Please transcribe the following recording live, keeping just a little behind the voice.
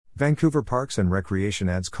Vancouver Parks and Recreation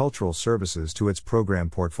adds cultural services to its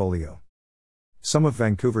program portfolio. Some of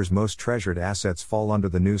Vancouver's most treasured assets fall under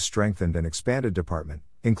the new strengthened and expanded department,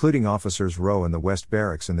 including Officers Row and the West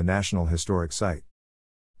Barracks in the National Historic Site.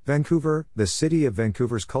 Vancouver, the City of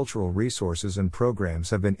Vancouver's cultural resources and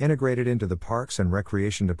programs have been integrated into the Parks and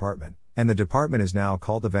Recreation Department, and the department is now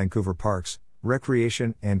called the Vancouver Parks,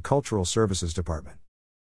 Recreation, and Cultural Services Department.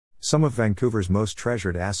 Some of Vancouver's most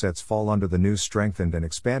treasured assets fall under the new strengthened and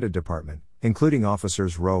expanded department, including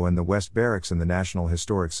Officers Row and the West Barracks in the National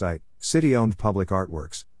Historic Site, city-owned public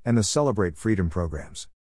artworks, and the Celebrate Freedom programs.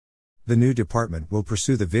 The new department will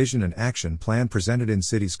pursue the vision and action plan presented in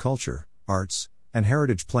City's Culture, Arts, and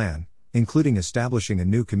Heritage Plan, including establishing a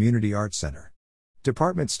new community arts center.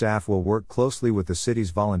 Department staff will work closely with the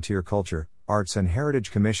city's Volunteer Culture, Arts and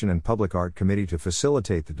Heritage Commission and Public Art Committee to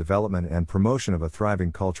facilitate the development and promotion of a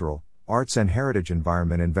thriving cultural, arts and heritage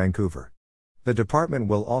environment in Vancouver. The department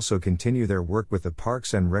will also continue their work with the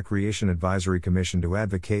Parks and Recreation Advisory Commission to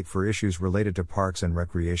advocate for issues related to parks and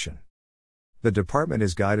recreation. The department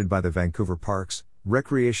is guided by the Vancouver Parks,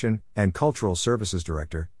 Recreation, and Cultural Services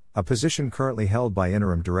Director, a position currently held by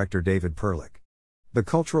Interim Director David Perlick. The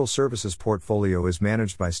Cultural Services portfolio is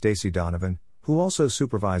managed by Stacey Donovan, who also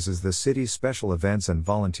supervises the city's special events and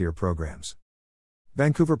volunteer programs.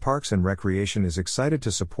 Vancouver Parks and Recreation is excited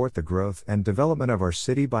to support the growth and development of our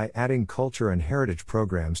city by adding culture and heritage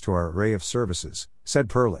programs to our array of services, said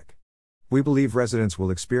Perlick. We believe residents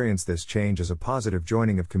will experience this change as a positive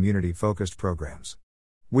joining of community-focused programs.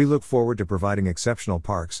 We look forward to providing exceptional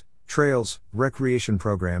parks, trails, recreation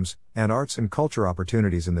programs, and arts and culture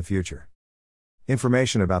opportunities in the future.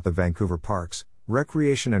 Information about the Vancouver Parks,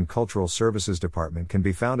 Recreation and Cultural Services Department can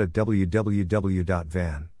be found at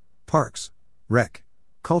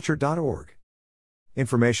www.vanparksrecculture.org.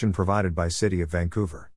 Information provided by City of Vancouver.